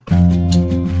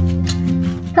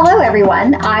Hello,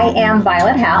 everyone. I am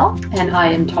Violet Howe. And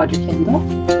I am Tawdra Kendall.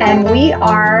 And we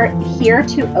are here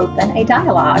to open a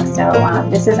dialogue. So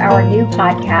this is our new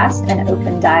podcast, An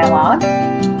Open Dialogue.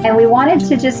 And we wanted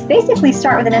to just basically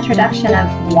start with an introduction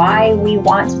of why we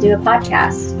want to do a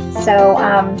podcast.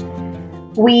 So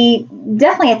we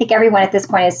definitely, I think everyone at this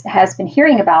point has been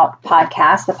hearing about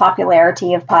podcasts, the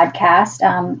popularity of podcasts.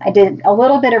 I did a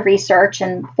little bit of research,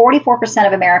 and 44%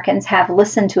 of Americans have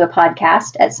listened to a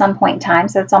podcast at some point in time.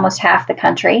 So that's almost half the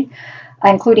country,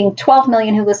 including 12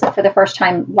 million who listened for the first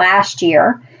time last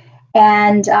year.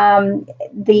 And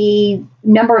the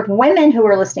number of women who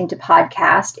are listening to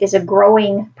podcasts is a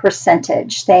growing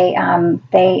percentage. They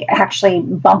actually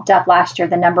bumped up last year,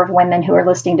 the number of women who are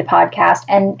listening to podcasts,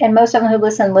 and most of them who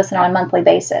listen on a monthly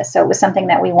basis. So it was something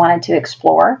that we wanted to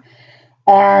explore.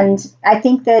 And I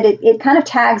think that it kind of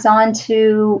tags on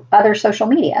to other social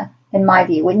media, in my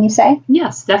view, wouldn't you say?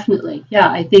 Yes, definitely. Yeah,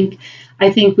 I think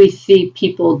we see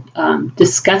people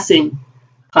discussing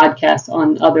podcasts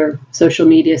on other social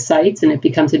media sites, and it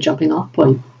becomes a jumping off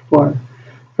point for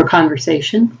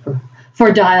conversation,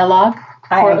 for dialogue,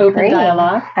 for open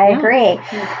dialogue. I agree.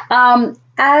 Yeah.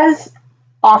 As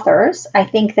authors, I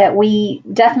think that we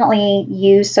definitely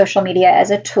use social media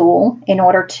as a tool in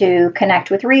order to connect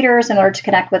with readers, in order to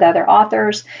connect with other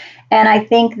authors. And I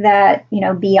think that,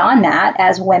 beyond that,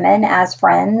 as women, as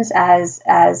friends, as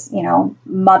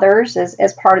mothers,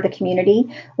 as part of the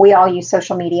community, we all use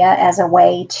social media as a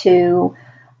way to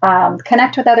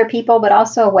connect with other people, but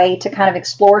also a way to kind of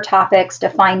explore topics, to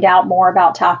find out more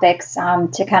about topics,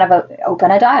 to kind of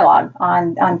open a dialogue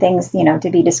on things, to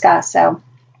be discussed. So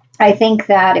I think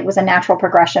that it was a natural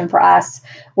progression for us.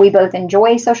 We both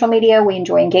enjoy social media. We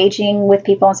enjoy engaging with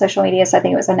people on social media. So I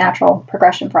think it was a natural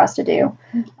progression for us to do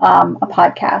a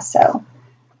podcast. So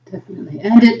definitely,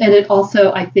 and it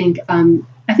also, I think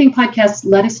podcasts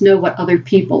let us know what other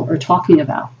people are talking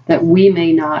about that we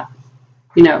may not,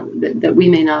 that we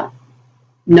may not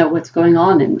know what's going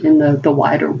on in the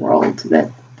wider world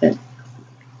that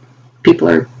people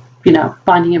are,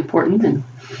 finding important. And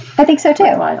I think so too.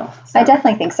 Vital, so. I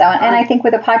definitely think so. And I think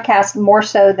with a podcast, more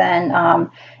so than,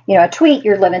 a tweet,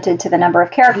 you're limited to the number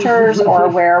of characters, or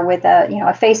where with a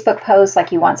Facebook post,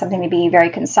 like you want something to be very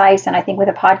concise. And I think with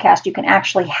a podcast, you can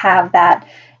actually have that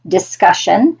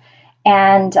discussion.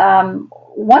 And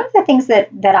one of the things that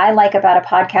I like about a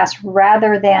podcast,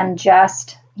 rather than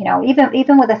just,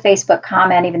 even with a Facebook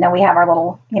comment, even though we have our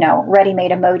little,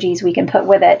 ready-made emojis we can put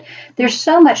with it, there's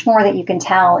so much more that you can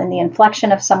tell in the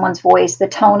inflection of someone's voice, the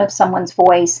tone of someone's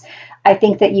voice. I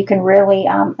think that you can really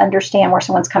understand where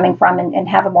someone's coming from and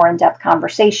have a more in-depth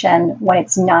conversation when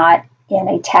it's not in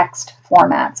a text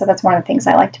format. So that's one of the things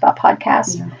I liked about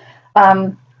podcasts.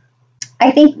 Yeah.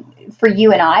 I think for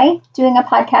you and I doing a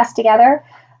podcast together,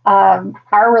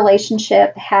 our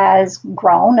relationship has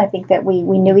grown. I think that we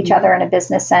knew each other in a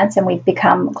business sense, and we've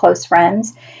become close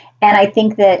friends. And I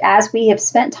think that as we have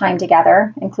spent time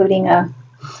together, including a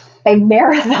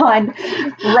marathon road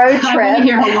trip. I want to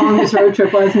hear how long this road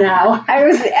trip was now.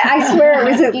 I swear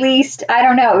it was at least,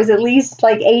 it was at least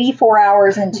like 84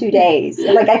 hours and 2 days.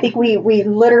 Like, I think we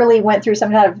literally went through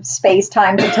some kind of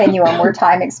space-time continuum where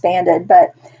time expanded.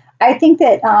 But I think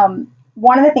that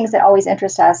one of the things that always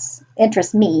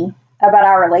interests me about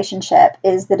our relationship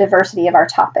is the diversity of our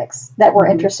topics that we're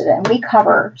interested in. We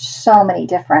cover so many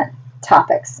different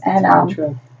topics,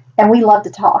 and we love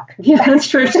to talk. Yeah, that's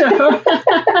true too.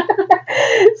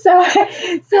 So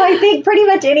I think pretty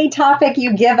much any topic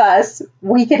you give us,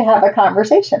 we could have a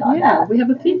conversation on that. Yeah, we have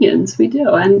opinions. We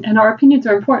do, and our opinions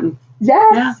are important.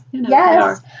 Yes. Yeah,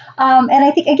 yes. And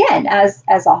I think, again, as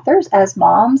authors, as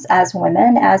moms, as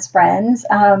women, as friends,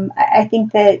 I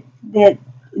think that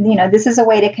this is a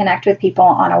way to connect with people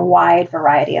on a wide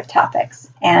variety of topics,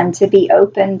 and to be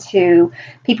open to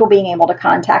people being able to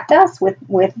contact us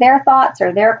with their thoughts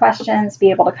or their questions,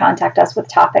 be able to contact us with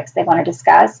topics they want to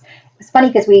discuss. It's funny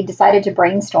because we decided to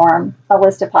brainstorm a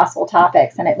list of possible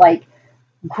topics, and it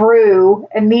grew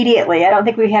immediately. I don't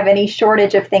think we have any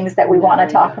shortage of things that we want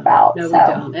to talk about. No, we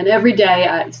don't. And every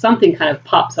day something kind of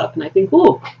pops up, and I think,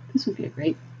 this would be a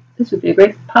great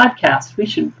podcast. We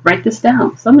should write this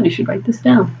down. Somebody should write this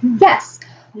down. Yes.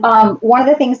 One of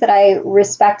the things that I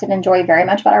respect and enjoy very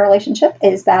much about our relationship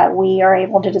is that we are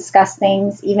able to discuss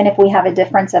things, even if we have a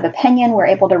difference of opinion. We're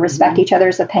able to respect each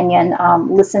other's opinion,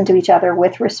 listen to each other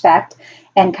with respect,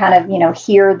 and kind of,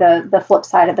 hear the flip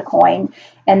side of the coin.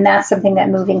 And that's something that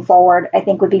moving forward, I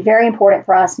think would be very important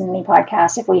for us in any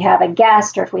podcast. If we have a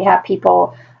guest, or if we have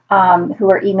people who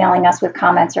are emailing us with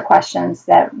comments or questions,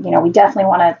 that, we definitely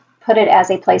want to put it as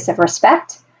a place of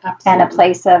respect. Absolutely. And a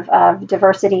place of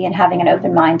diversity and having an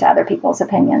open mind to other people's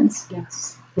opinions.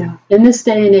 Yes. Yeah. In this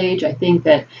day and age, I think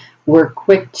that we're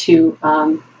quick to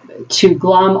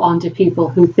glom onto people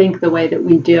who think the way that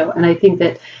we do, and I think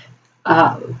that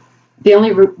the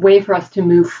only way for us to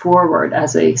move forward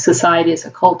as a society, as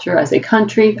a culture, as a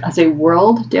country, as a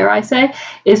world, dare I say,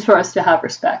 is for us to have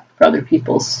respect for other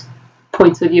people's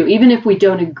points of view. Even if we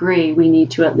don't agree, we need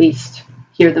to at least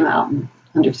hear them out and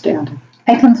understand them.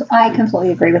 I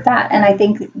completely agree with that, and I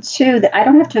think too that I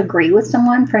don't have to agree with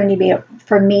someone for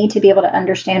me to be able to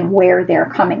understand where they're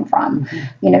coming from.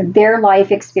 Mm-hmm. Their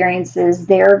life experiences,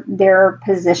 their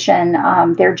position,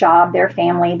 their job, their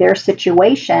family, their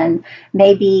situation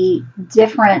may be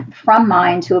different from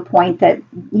mine to a point that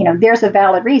there's a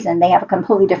valid reason they have a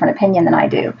completely different opinion than I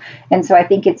do, and so I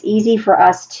think it's easy for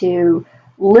us to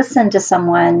listen to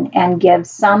someone and give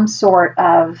some sort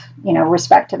of,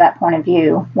 respect to that point of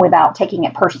view without taking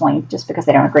it personally just because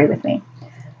they don't agree with me.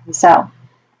 So.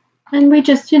 And we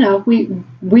just,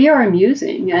 we are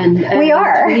amusing, and we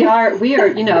are,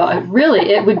 really,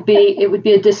 it would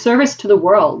be a disservice to the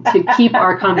world to keep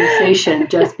our conversation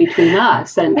just between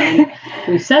us. And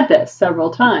we've said this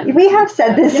several times. We have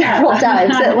said this several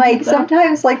times. That,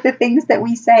 sometimes, the things that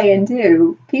we say and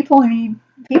do, people need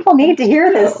to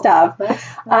hear this stuff.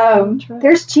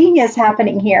 There's genius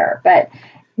happening here. But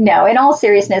no, in all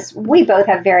seriousness, we both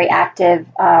have very active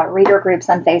reader groups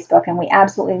on Facebook, and we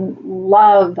absolutely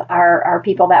love our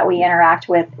people that we interact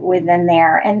with within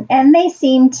there. And they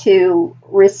seem to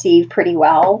receive pretty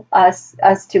well us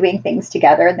doing things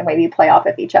together and the way we play off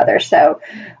of each other. So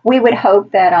we would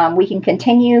hope that we can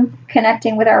continue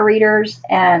connecting with our readers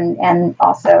and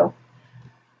also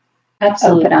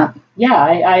absolutely open up. Yeah,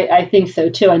 I think so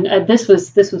too. And this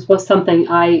was something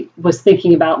I was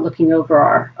thinking about looking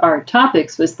over our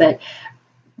topics, was that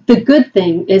the good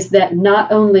thing is that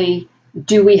not only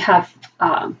do we have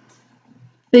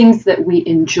things that we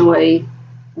enjoy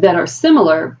that are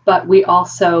similar, but we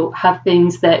also have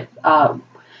things that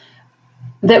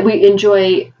we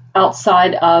enjoy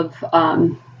outside of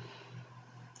our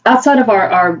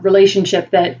relationship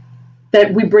that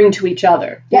we bring to each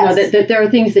other. Yes. That there are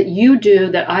things that you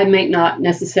do that I may not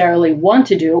necessarily want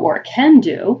to do or can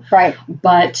do. Right.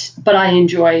 But I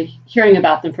enjoy hearing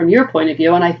about them from your point of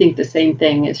view, and I think the same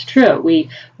thing is true. We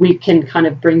can kind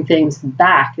of bring things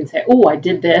back and say, oh, I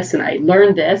did this, and I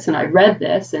learned this, and I read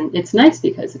this, and it's nice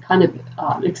because it kind of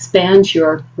expands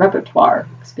your repertoire,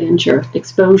 expands your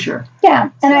exposure. Yeah,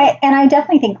 and I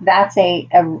definitely think that's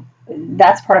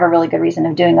part of a really good reason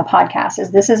of doing a podcast,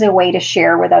 is this is a way to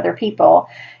share with other people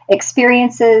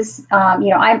experiences.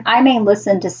 I may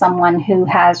listen to someone who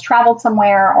has traveled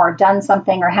somewhere or done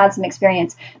something or had some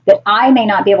experience that I may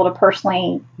not be able to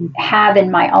personally have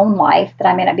in my own life, that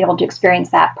I may not be able to experience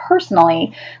that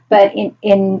personally. But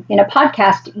in a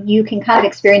podcast, you can kind of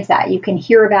experience that. You can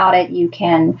hear about it. You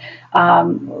can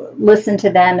listen to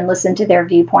them and listen to their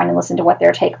viewpoint and listen to what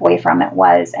their takeaway from it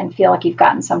was and feel like you've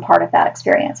gotten some part of that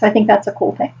experience. So I think that's a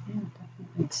cool thing.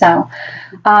 So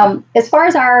as far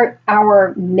as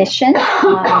our mission,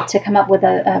 to come up with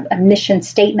a mission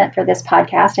statement for this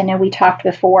podcast, I know we talked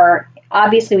before,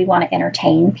 obviously we want to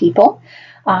entertain people.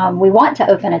 We want to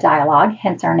open a dialogue,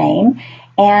 hence our name,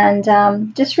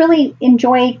 and just really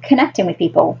enjoy connecting with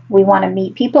people. We want to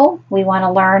meet people. We want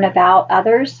to learn about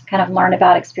others, kind of learn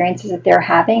about experiences that they're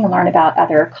having, learn about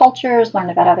other cultures,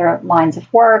 learn about other lines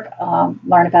of work,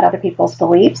 learn about other people's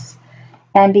beliefs,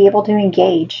 and be able to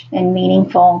engage in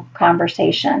meaningful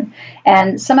conversation.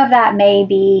 And some of that may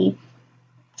be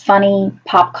funny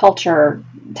pop culture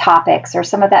topics, or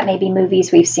some of that may be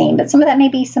movies we've seen, but some of that may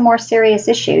be some more serious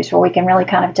issues where we can really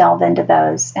kind of delve into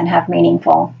those and have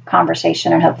meaningful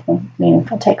conversation and hopefully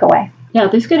meaningful takeaway. Yeah,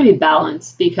 there's going to be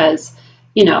balance, because,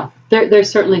 there's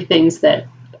certainly things that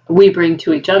we bring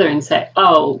to each other and say,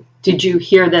 oh, did you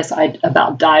hear this? I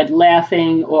about died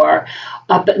laughing, or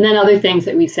but then other things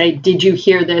that we say, did you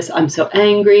hear this? I'm so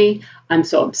angry. I'm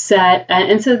so upset.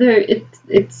 And so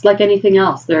it's like anything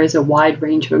else. There is a wide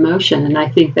range of emotion. And I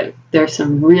think that there's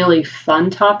some really fun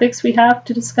topics we have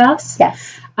to discuss.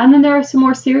 Yes. And then there are some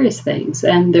more serious things.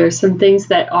 And there's some things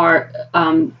that are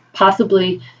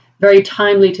possibly very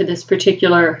timely to this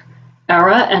particular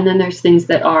era. And then there's things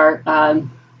that are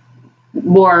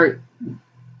more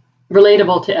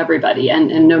relatable to everybody,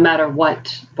 and no matter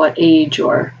what age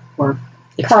or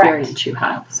experience Correct. You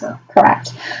have. So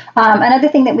correct. Another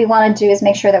thing that we want to do is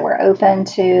make sure that we're open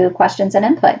to questions and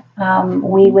input.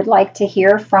 We would like to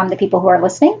hear from the people who are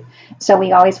listening. So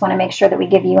we always want to make sure that we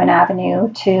give you an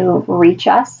avenue to reach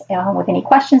us with any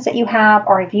questions that you have,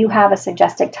 or if you have a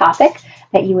suggested topic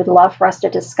that you would love for us to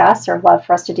discuss or love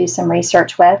for us to do some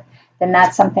research with, then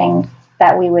that's something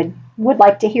that we would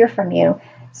like to hear from you.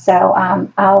 So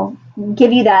I'll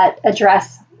give you that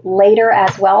address later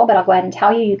as well, but I'll go ahead and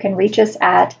tell you, you can reach us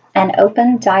at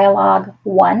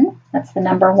anOpenDialogue1, that's the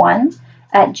number 1,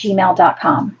 at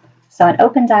gmail.com. So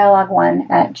anOpenDialogue1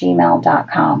 at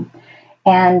gmail.com.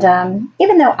 And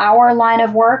even though our line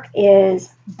of work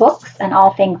is books and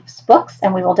all things books,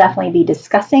 and we will definitely be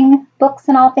discussing books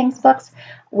and all things books,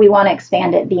 we want to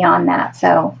expand it beyond that.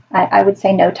 So I would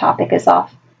say no topic is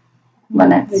off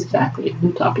limits. Exactly.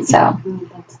 No topic. So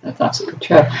that's absolutely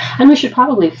true. And we should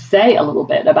probably say a little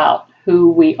bit about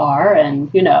who we are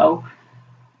and,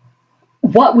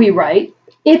 what we write.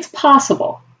 It's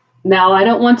possible. Now, I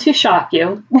don't want to shock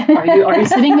you. Are you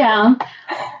sitting down?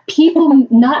 People,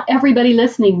 not everybody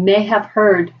listening may have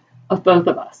heard of both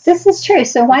of us. This is true.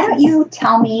 So why don't you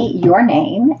tell me your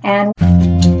name and...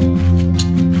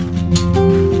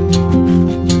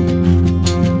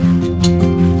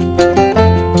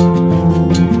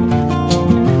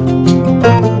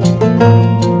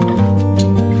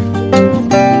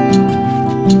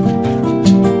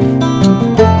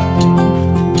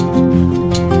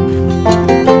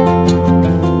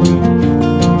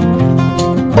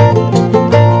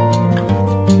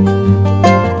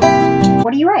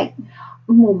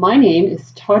 Well, my name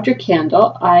is Tawdra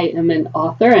Candle. I am an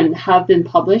author and have been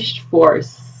published for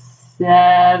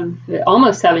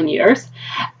almost 7 years.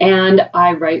 And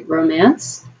I write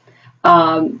romance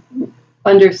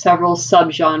under several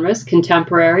subgenres: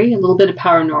 contemporary, a little bit of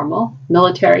paranormal,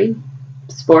 military,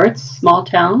 sports, small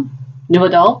town, new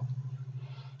adult.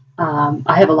 I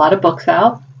have a lot of books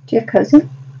out. Do you have cozy?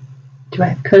 Do I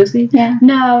have cozy? Yeah.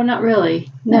 No, not really.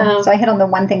 No. So I hit on the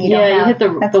one thing you don't have. Yeah,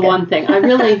 you hit the one thing. I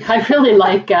really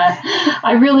like.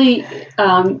 I really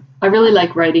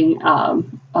like writing a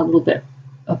little bit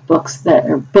of books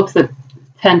that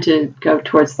tend to go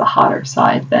towards the hotter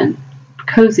side than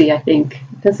cozy. I think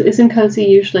isn't cozy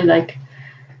usually like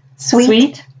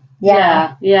sweet?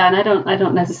 Yeah, and I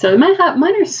don't necessarily. Mine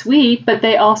are sweet, but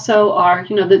they also are.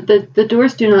 The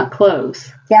doors do not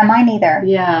close. Yeah, mine either.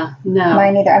 Yeah, no.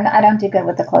 Mine either. I don't do good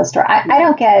with the closed door. I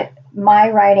don't get, my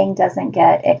writing doesn't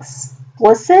get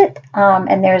explicit,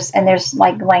 and there's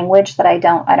like language that I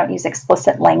don't use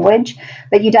explicit language,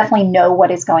 but you definitely know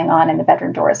what is going on, and the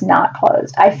bedroom door is not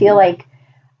closed. I feel like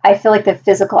the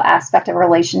physical aspect of a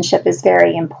relationship is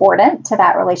very important to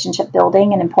that relationship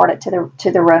building and important to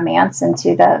the romance and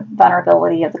to the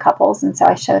vulnerability of the couples, and so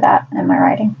I show that in my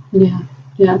writing. Yeah,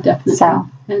 definitely. So,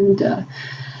 and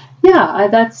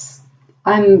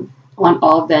I'm on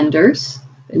all vendors.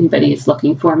 If anybody is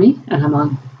looking for me, and I'm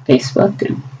on Facebook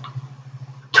and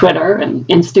Twitter and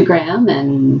Instagram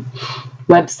and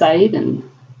website and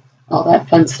all that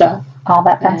fun stuff.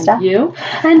 You.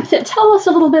 And tell us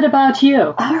a little bit about you.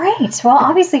 All right. Well,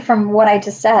 obviously, from what I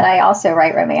just said, I also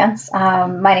write romance.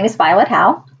 My name is Violet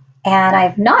Howe, and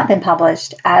I've not been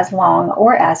published as long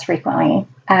or as frequently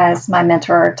as my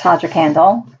mentor, Tawdra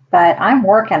Candle, but I'm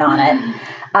working on it.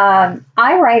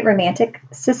 I write romantic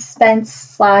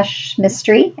suspense /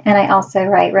 mystery, and I also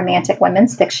write romantic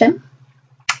women's fiction.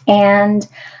 And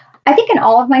I think in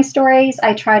all of my stories,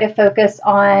 I try to focus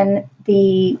on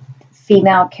the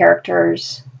female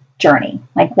character's journey,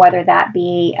 like whether that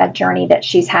be a journey that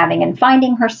she's having in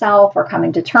finding herself or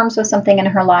coming to terms with something in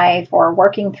her life or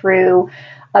working through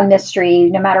a mystery.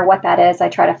 No matter what that is, I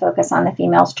try to focus on the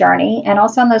female's journey and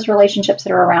also on those relationships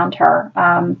that are around her.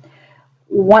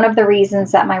 One of the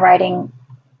reasons that my writing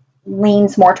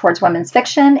leans more towards women's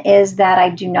fiction is that I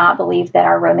do not believe that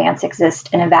our romance exists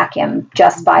in a vacuum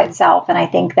just by itself. And I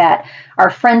think that our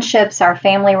friendships, our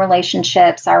family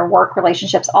relationships, our work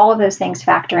relationships, all of those things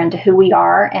factor into who we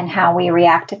are and how we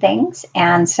react to things.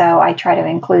 And so I try to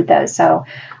include those. So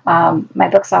my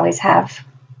books always have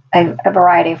a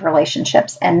variety of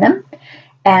relationships in them.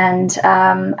 And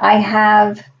I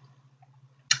have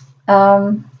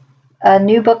a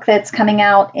new book that's coming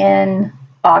out in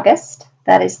August.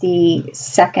 That is the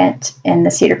second in the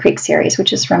Cedar Creek series,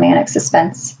 which is romantic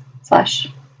suspense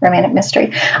 / romantic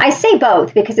mystery. I say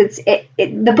both because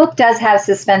the book does have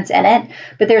suspense in it,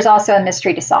 but there's also a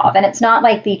mystery to solve. And it's not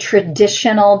like the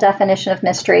traditional definition of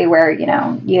mystery where,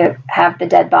 you have the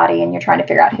dead body and you're trying to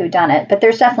figure out who done it. But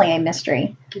there's definitely a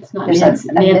mystery. It's not there's Nancy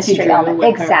a mystery Drew element.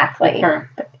 Exactly. Her.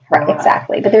 Right,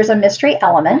 exactly. But there's a mystery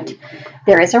element.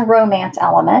 There is a romance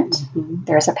element. Mm-hmm.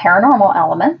 There's a paranormal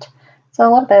element. So a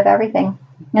little bit of everything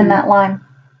in that line.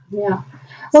 Yeah.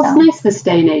 Well, It's nice this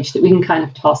day and age that we can kind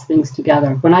of toss things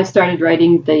together. When I started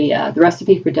writing the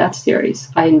Recipe for Death series,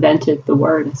 I invented the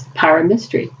word as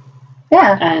paramystery.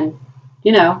 Yeah. And,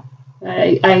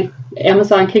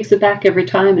 Amazon kicks it back every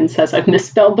time and says I've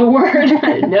misspelled the word.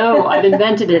 No, I've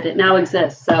invented it. It now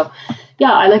exists. So,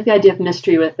 yeah, I like the idea of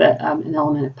mystery with an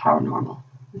element of paranormal.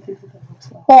 I think that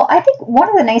helps well. Well, I think one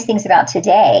of the nice things about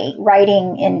today,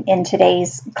 writing in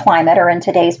today's climate or in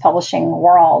today's publishing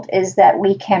world, is that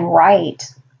we can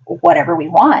write whatever we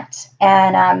want.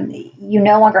 And you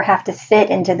no longer have to fit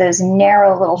into those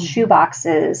narrow little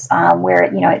shoeboxes where,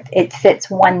 it fits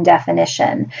one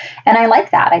definition. And I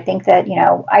like that. I think that,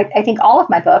 I think all of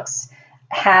my books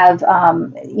have,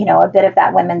 a bit of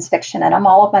that women's fiction in them.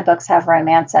 All of my books have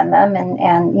romance in them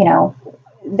and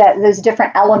that those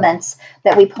different elements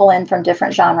that we pull in from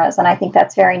different genres. And I think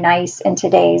that's very nice in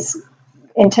today's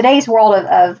world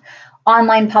of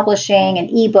online publishing and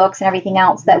ebooks and everything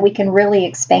else, that we can really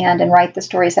expand and write the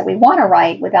stories that we want to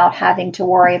write without having to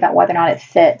worry about whether or not it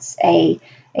fits a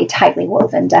tightly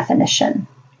woven definition.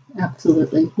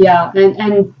 Absolutely. Yeah.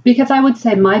 And because I would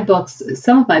say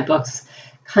some of my books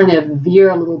kind of veer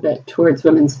a little bit towards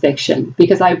women's fiction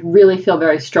because I really feel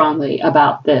very strongly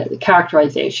about the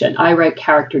characterization. I write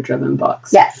character-driven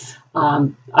books. Yes.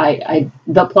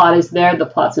 The plot is there. The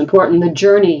plot's important. The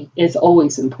journey is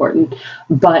always important,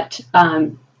 but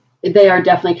they are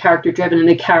definitely character-driven, and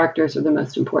the characters are the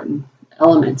most important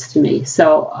elements to me.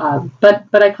 So,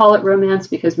 but I call it romance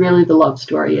because really the love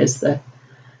story is the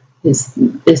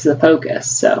focus.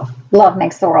 So love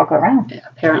makes the world go round. Yeah,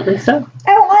 apparently so.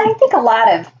 Oh, I think a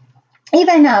lot of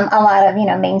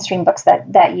mainstream books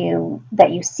that you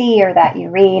see or that you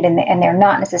read, and they're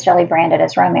not necessarily branded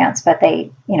as romance, but they,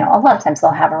 a lot of times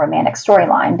they'll have a romantic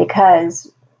storyline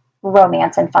because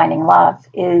romance and finding love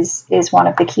is one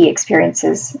of the key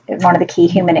experiences, one of the key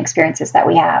human experiences that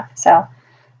we have. So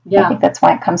yeah. I think that's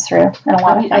why it comes through in a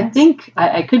lot of things. I think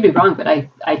I could be wrong, but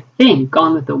I think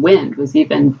Gone with the Wind was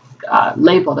even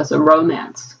labeled as a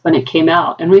romance when it came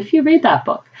out. And if you read that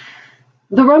book,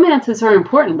 the romances are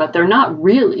important, but they're not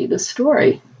really the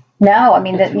story. No, I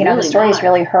mean, the story is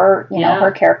really her,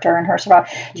 her character and her survival.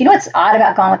 Do you know what's odd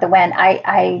about Gone with the Wind?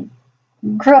 I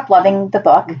grew up loving the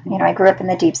book. Mm-hmm. I grew up in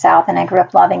the Deep South, and I grew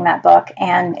up loving that book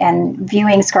and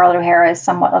viewing Scarlett O'Hara as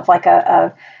somewhat of like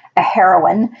a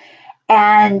heroine.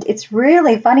 And it's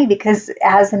really funny because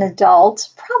as an adult,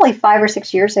 probably 5 or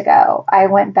 6 years ago, I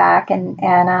went back and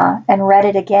read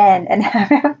it again and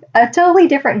have a totally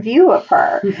different view of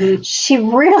her. Mm-hmm. She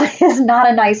really is not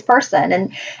a nice person.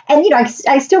 And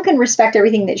I still can respect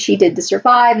everything that she did to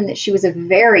survive, and that she was a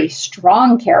very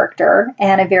strong character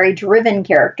and a very driven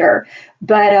character.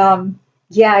 But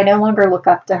yeah, I no longer look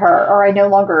up to her, or I no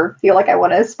longer feel like I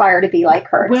want to aspire to be like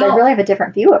her, because I really have a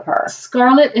different view of her.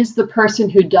 Scarlett is the person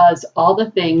who does all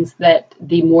the things that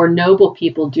the more noble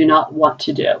people do not want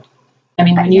to do. I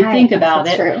mean, when you think about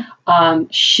it,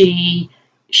 she,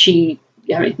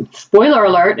 I mean, spoiler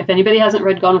alert, if anybody hasn't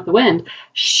read Gone with the Wind,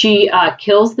 she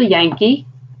kills the Yankee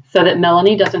so that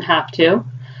Melanie doesn't have to.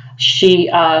 She,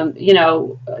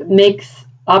 makes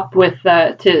up with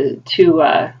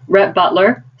to Rhett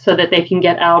Butler so that they can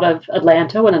get out of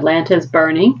Atlanta when Atlanta is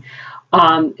burning.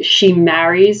 She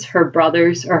marries her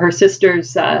brother's or her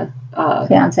sister's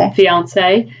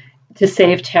fiance to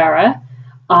save Tara.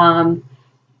 I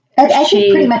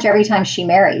think pretty much every time she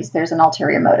marries, there's an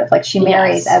ulterior motive. Like she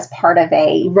marries as part of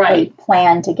a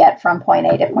plan to get from point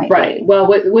A to point B. Right. Well,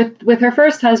 with her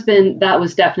first husband, that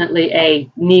was definitely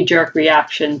a knee-jerk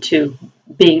reaction to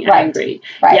being angry.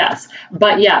 Right. Yes.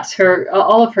 But yes, both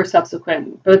of her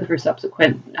subsequent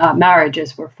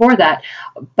marriages were for that.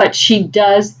 But she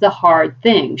does the hard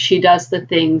thing. She does the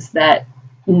things that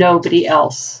nobody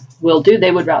else will do. They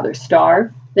would rather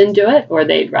starve than do it, or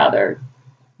they'd rather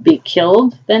be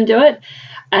killed than do it.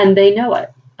 And they know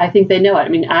it. I think they know it. I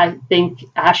mean, I think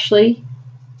Ashley,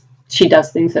 she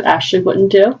does things that Ashley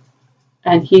wouldn't do.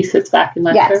 And he sits back and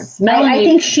lets her. Melanie, I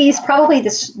think she's probably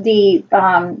the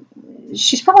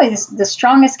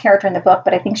strongest character in the book,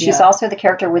 but I think she's also the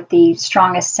character with the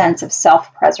strongest sense of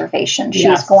self-preservation.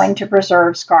 She's going to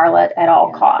preserve Scarlett at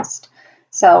all cost.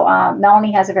 So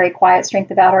Melanie has a very quiet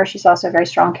strength about her. She's also a very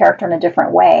strong character in a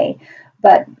different way.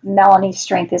 But Melanie's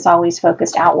strength is always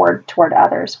focused outward toward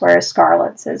others, whereas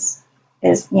Scarlett's is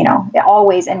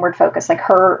always inward focused. Like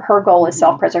her goal is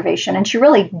self-preservation, and she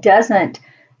really doesn't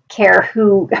care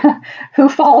who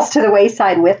falls to the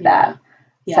wayside with that.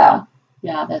 Yeah.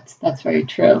 Yeah, that's very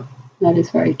true. That is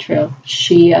very true.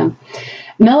 She,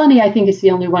 Melanie, I think, is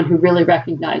the only one who really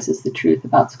recognizes the truth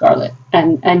about Scarlett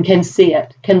and can see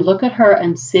it, can look at her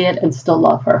and see it and still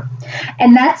love her.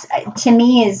 And that's, to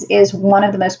me, is one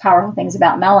of the most powerful things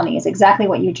about Melanie, is exactly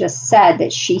what you just said,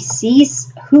 that she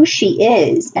sees who she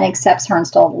is and accepts her and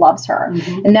still loves her.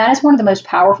 Mm-hmm. And that is one of the most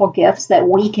powerful gifts that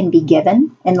we can be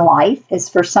given in life, is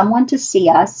for someone to see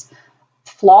us,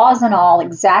 flaws and all,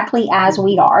 exactly as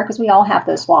we are, because we all have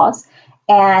those flaws.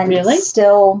 And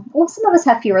still, well, some of us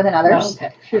have fewer than others. Oh,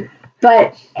 okay.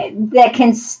 but that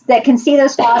can see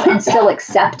those flaws and still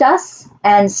accept us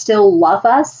and still love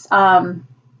us.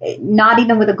 Not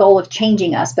even with a goal of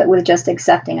changing us, but with just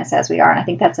accepting us as we are. And I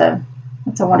think that's a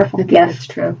wonderful gift. That's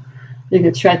true. I think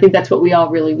that's true. I think that's what we all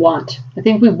really want. I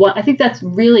think that's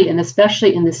really, and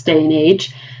especially in this day and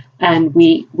age, and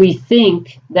we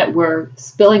think that we're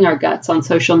spilling our guts on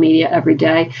social media every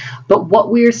day, but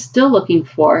what we're still looking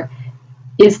for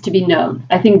is to be known.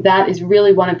 I think that is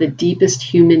really one of the deepest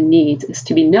human needs, is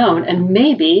to be known. And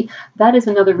maybe that is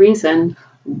another reason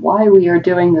why we are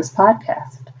doing this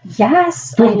podcast.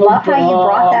 Yes, I love how you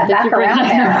brought that back around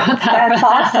there. That's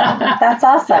awesome. That's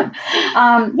awesome.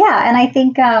 Yeah, and I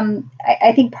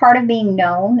think part of being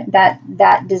known,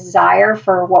 that desire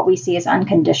for what we see as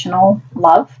unconditional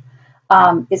love,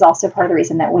 is also part of the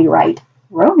reason that we write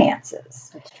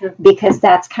romances. That's true. Because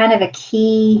that's kind of a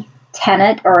key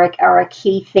tenet or a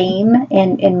key theme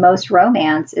in most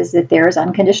romance, is that there is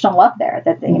unconditional love there.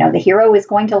 That the hero is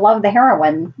going to love the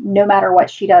heroine no matter what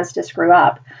she does to screw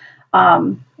up.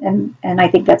 And I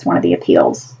think that's one of the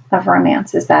appeals of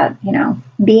romance, is that,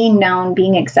 being known,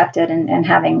 being accepted, and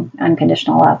having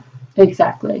unconditional love.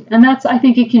 Exactly. And I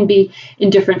think it can be in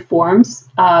different forms,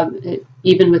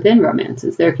 even within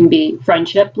romances. There can be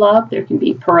friendship love, there can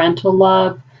be parental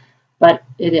love, but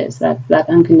it is that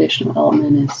unconditional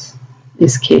element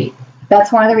is key.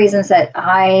 That's one of the reasons that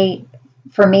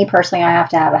for me personally, I have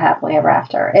to have a happily ever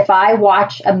after. If I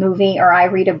watch a movie or I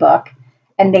read a book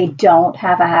and they don't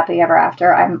have a happy ever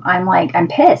after, I'm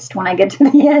pissed when I get to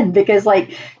the end, because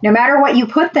no matter what you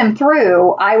put them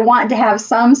through, I want to have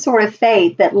some sort of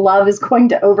faith that love is going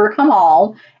to overcome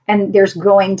all, and there's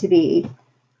going to be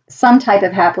some type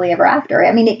of happily ever after.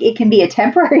 I mean, it can be a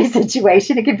temporary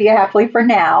situation. It could be a happily for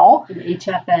now. An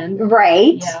HFN.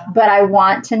 Right. Yeah. But I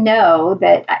want to know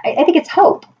that I think it's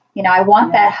hope. I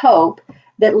want that hope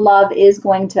that love is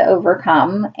going to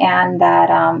overcome, and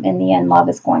that in the end, love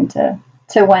is going to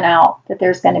win out, that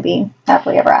there's going to be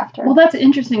happily ever after. Well, that's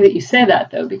interesting that you say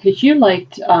that, though, because you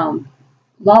liked La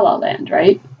La Land,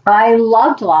 right? I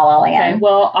loved La La Land. Okay,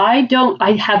 well, I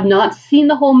have not seen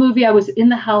the whole movie. I was in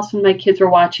the house when my kids were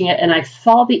watching it, and I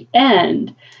saw the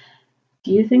end.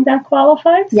 Do you think that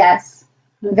qualifies? Yes,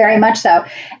 very much so.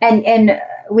 And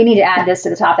we need to add this to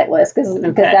the topic list, because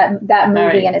that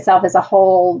movie in itself is a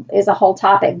whole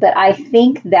topic. But I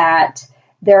think that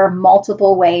there are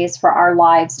multiple ways for our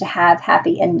lives to have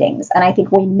happy endings. And I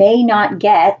think we may not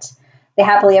get the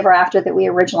happily ever after that we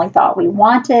originally thought we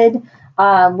wanted.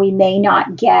 We may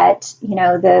not get,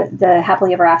 the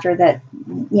happily ever after that,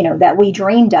 that we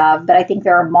dreamed of. But I think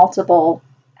there are multiple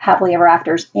happily ever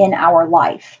afters in our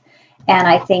life. And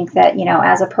I think that,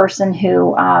 as a person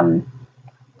who,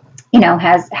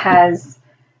 has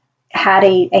had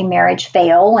a marriage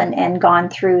fail and gone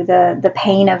through the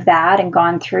pain of that, and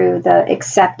gone through the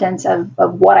acceptance of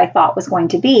what I thought was going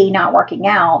to be not working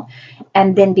out,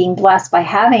 and then being blessed by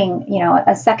having,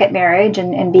 a second marriage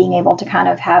and being able to kind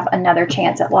of have another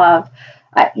chance at love.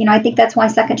 I think that's why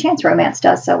second chance romance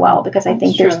does so well, because I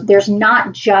think there's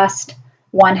not just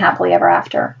one happily ever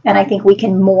after. And I think we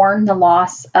can mourn the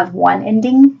loss of one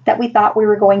ending that we thought we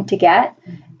were going to get,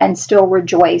 and still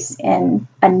rejoice in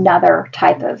another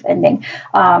type of ending.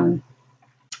 I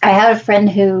had a friend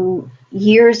who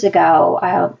years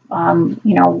ago,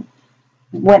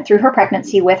 went through her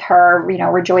pregnancy with her,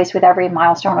 rejoiced with every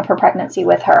milestone of her pregnancy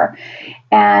with her.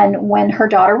 And when her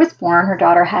daughter was born, her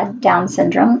daughter had Down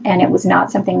syndrome, and it was not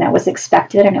something that was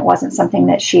expected, and it wasn't something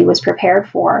that she was prepared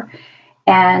for.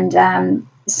 And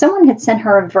someone had sent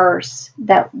her a verse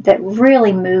that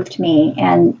really moved me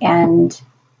and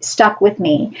stuck with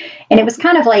me. And it was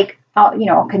kind of like,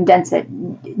 I'll condense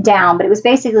it down, but it was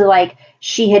basically like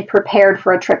she had prepared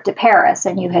for a trip to Paris,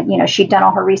 and she'd done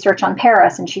all her research on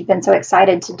Paris, and she'd been so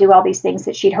excited to do all these things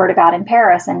that she'd heard about in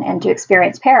Paris and to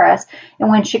experience Paris.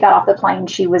 And when she got off the plane,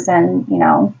 she was in,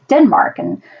 Denmark,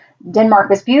 and Denmark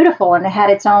was beautiful, and it had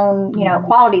its own,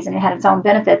 qualities, and it had its own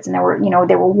benefits. And there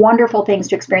were wonderful things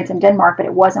to experience in Denmark, but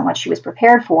it wasn't what she was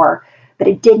prepared for. But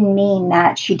it didn't mean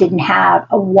that she didn't have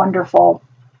a wonderful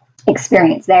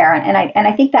experience there. And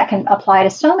I think that can apply to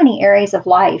so many areas of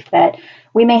life, that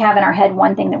we may have in our head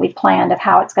one thing that we've planned of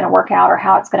how it's going to work out, or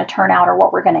how it's going to turn out, or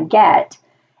what we're going to get.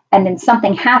 And then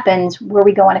something happens where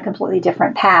we go on a completely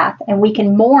different path, and we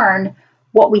can mourn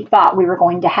what we thought we were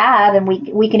going to have. And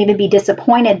we can even be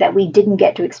disappointed that we didn't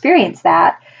get to experience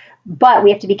that. But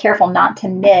we have to be careful not to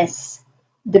miss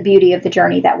the beauty of the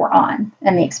journey that we're on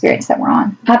and the experience that we're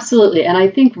on. Absolutely. And I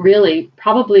think really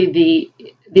probably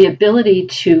the ability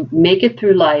to make it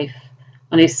through life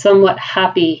on a somewhat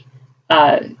happy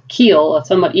keel, a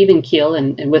somewhat even keel,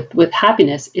 and with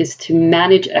happiness is to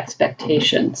manage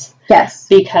expectations. Yes.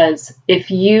 Because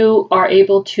if you are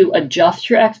able to adjust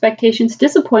your expectations,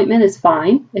 disappointment is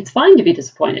fine. It's fine to be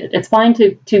disappointed. It's fine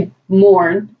to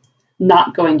mourn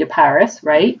not going to Paris,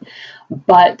 right?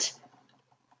 But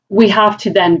we have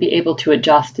to then be able to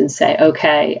adjust and say,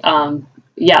 okay,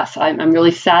 yes, I'm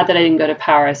really sad that I didn't go to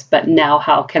Paris, but now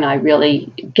how can I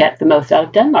really get the most out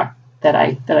of Denmark that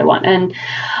I want? And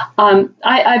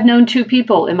I've known 2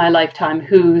 people in my lifetime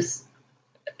whose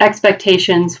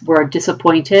expectations were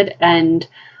disappointed, and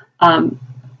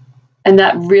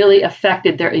that really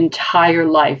affected their entire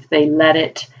life. They let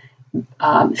it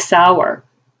sour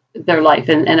their life,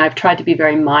 and I've tried to be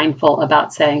very mindful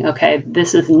about saying, okay,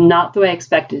 this is not the way I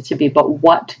expected it to be, but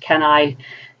what can I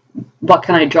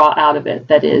draw out of it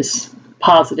that is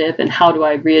positive, and how do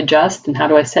I readjust, and how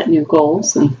do I set new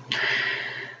goals? And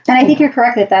I think you're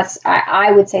correct that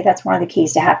I would say that's one of the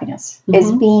keys to happiness,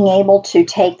 is being able to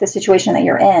take the situation that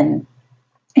you're in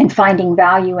and finding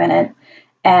value in it,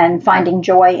 and finding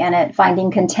joy in it,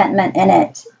 finding contentment in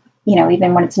it,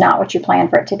 even when it's not what you plan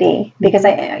for it to be. Because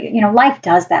life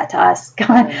does that to us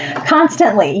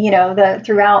constantly.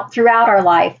 Throughout our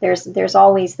life, there's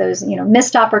always those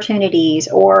missed opportunities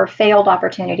or failed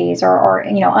opportunities or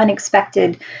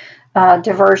unexpected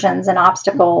diversions and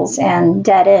obstacles and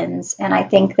dead ends. And I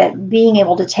think that being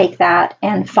able to take that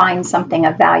and find something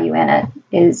of value in it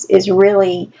is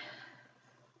really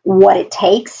what it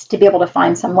takes to be able to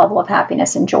find some level of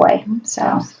happiness and joy. So,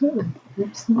 Absolutely.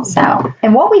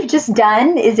 And what we've just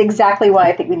done is exactly why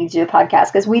I think we need to do a podcast,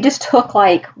 because we just took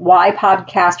why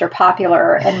podcasts are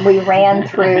popular, and we ran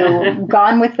through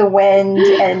Gone with the Wind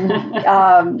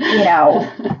and,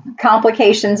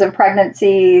 complications of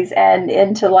pregnancies and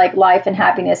into life and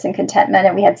happiness and contentment.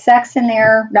 And we had sex in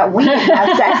there. No, we didn't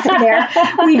have sex in there.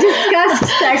 We discussed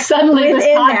sex. Suddenly this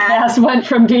podcast went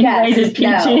from being rated PG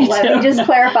to... Let me just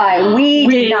clarify. We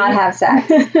did not have sex.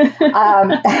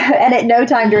 And at no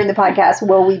time during the podcast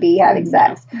will we be having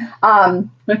sex.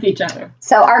 With each other.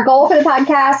 So our goal for the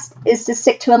podcast is to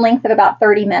stick to a length of about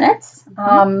 30 minutes,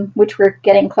 which we're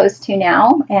getting close to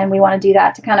now. And we want to do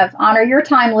that to kind of honor your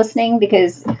time listening,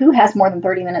 because who has more than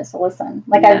 30 minutes to listen?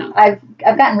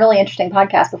 I've gotten really interesting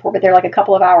podcasts before, but they're a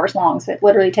couple of hours long. So it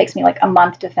literally takes me a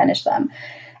month to finish them.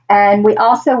 And we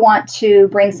also want to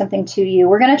bring something to you.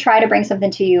 We're going to try to bring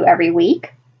something to you every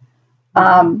week.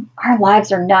 Our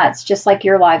lives are nuts, just like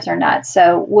your lives are nuts.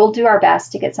 So we'll do our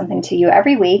best to get something to you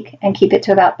every week and keep it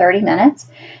to about 30 minutes.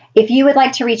 If you would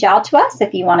like to reach out to us,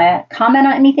 if you want to comment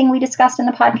on anything we discussed in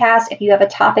the podcast, if you have a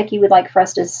topic you would like for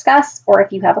us to discuss, or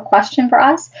if you have a question for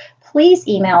us, please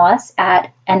email us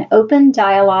at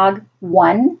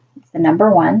anOpenDialogue1, it's the number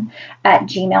 1,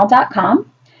 @gmail.com.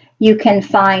 You can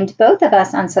find both of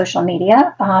us on social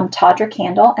media, Tawdra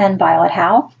Candle and Violet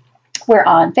Howe. We're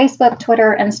on Facebook,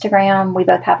 Twitter, Instagram. We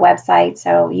both have websites,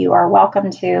 so you are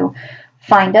welcome to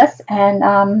find us. And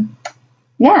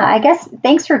I guess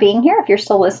thanks for being here. If you're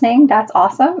still listening, that's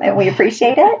awesome, and we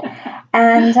appreciate it.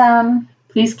 And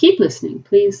please keep listening.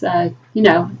 Please,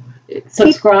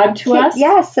 subscribe to us.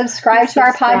 Yes, subscribe to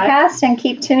our podcast and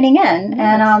keep tuning in. Yes.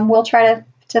 And we'll try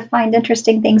to find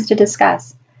interesting things to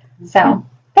discuss. So,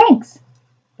 thanks.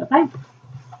 Bye-bye.